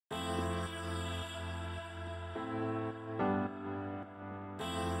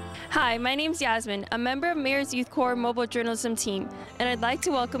Hi, my name's Yasmin, a member of Mayor's Youth Corps mobile journalism team, and I'd like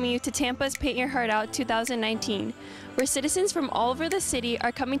to welcome you to Tampa's Paint Your Heart Out 2019, where citizens from all over the city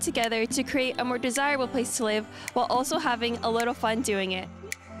are coming together to create a more desirable place to live while also having a little fun doing it.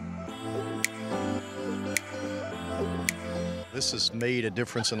 This has made a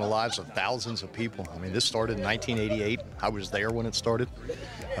difference in the lives of thousands of people. I mean, this started in 1988. I was there when it started.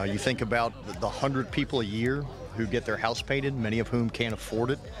 You think about the 100 people a year who get their house painted, many of whom can't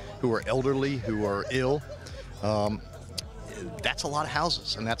afford it, who are elderly, who are ill. That's a lot of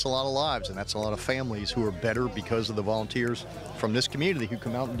houses, and that's a lot of lives, and that's a lot of families who are better because of the volunteers from this community who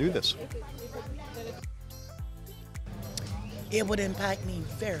come out and do this. It would impact me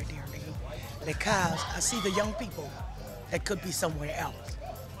very dearly because I see the young people that could be somewhere else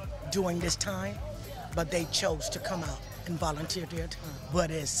during this time, but they chose to come out and volunteer their time.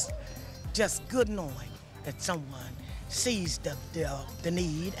 But it's just good knowing that someone sees the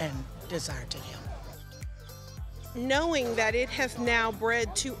need and desire to help. Knowing that it has now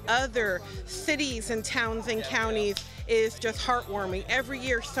bred to other cities and towns and counties is just heartwarming. Every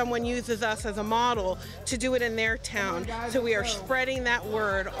year someone uses us as a model to do it in their town, so we are spreading that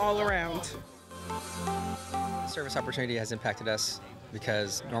word all around. Service opportunity has impacted us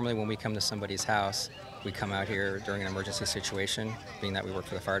because normally when we come to somebody's house, we come out here during an emergency situation, being that we work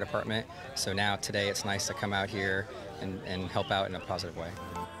for the fire department. So now today it's nice to come out here and help out in a positive way.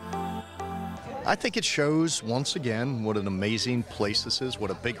 I think it shows once again what an amazing place this is,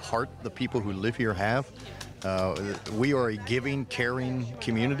 what a big heart the people who live here have. We are a giving, caring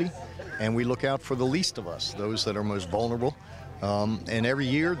community, and we look out for the least of us, those that are most vulnerable. And every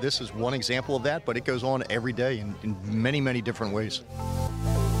year, this is one example of that, but it goes on every day in many, many different ways.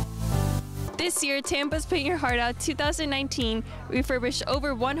 This year, Tampa's Paint Your Heart Out 2019 refurbished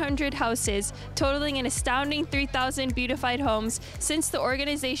over 100 houses, totaling an astounding 3,000 beautified homes since the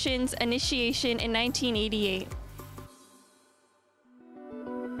organization's initiation in 1988.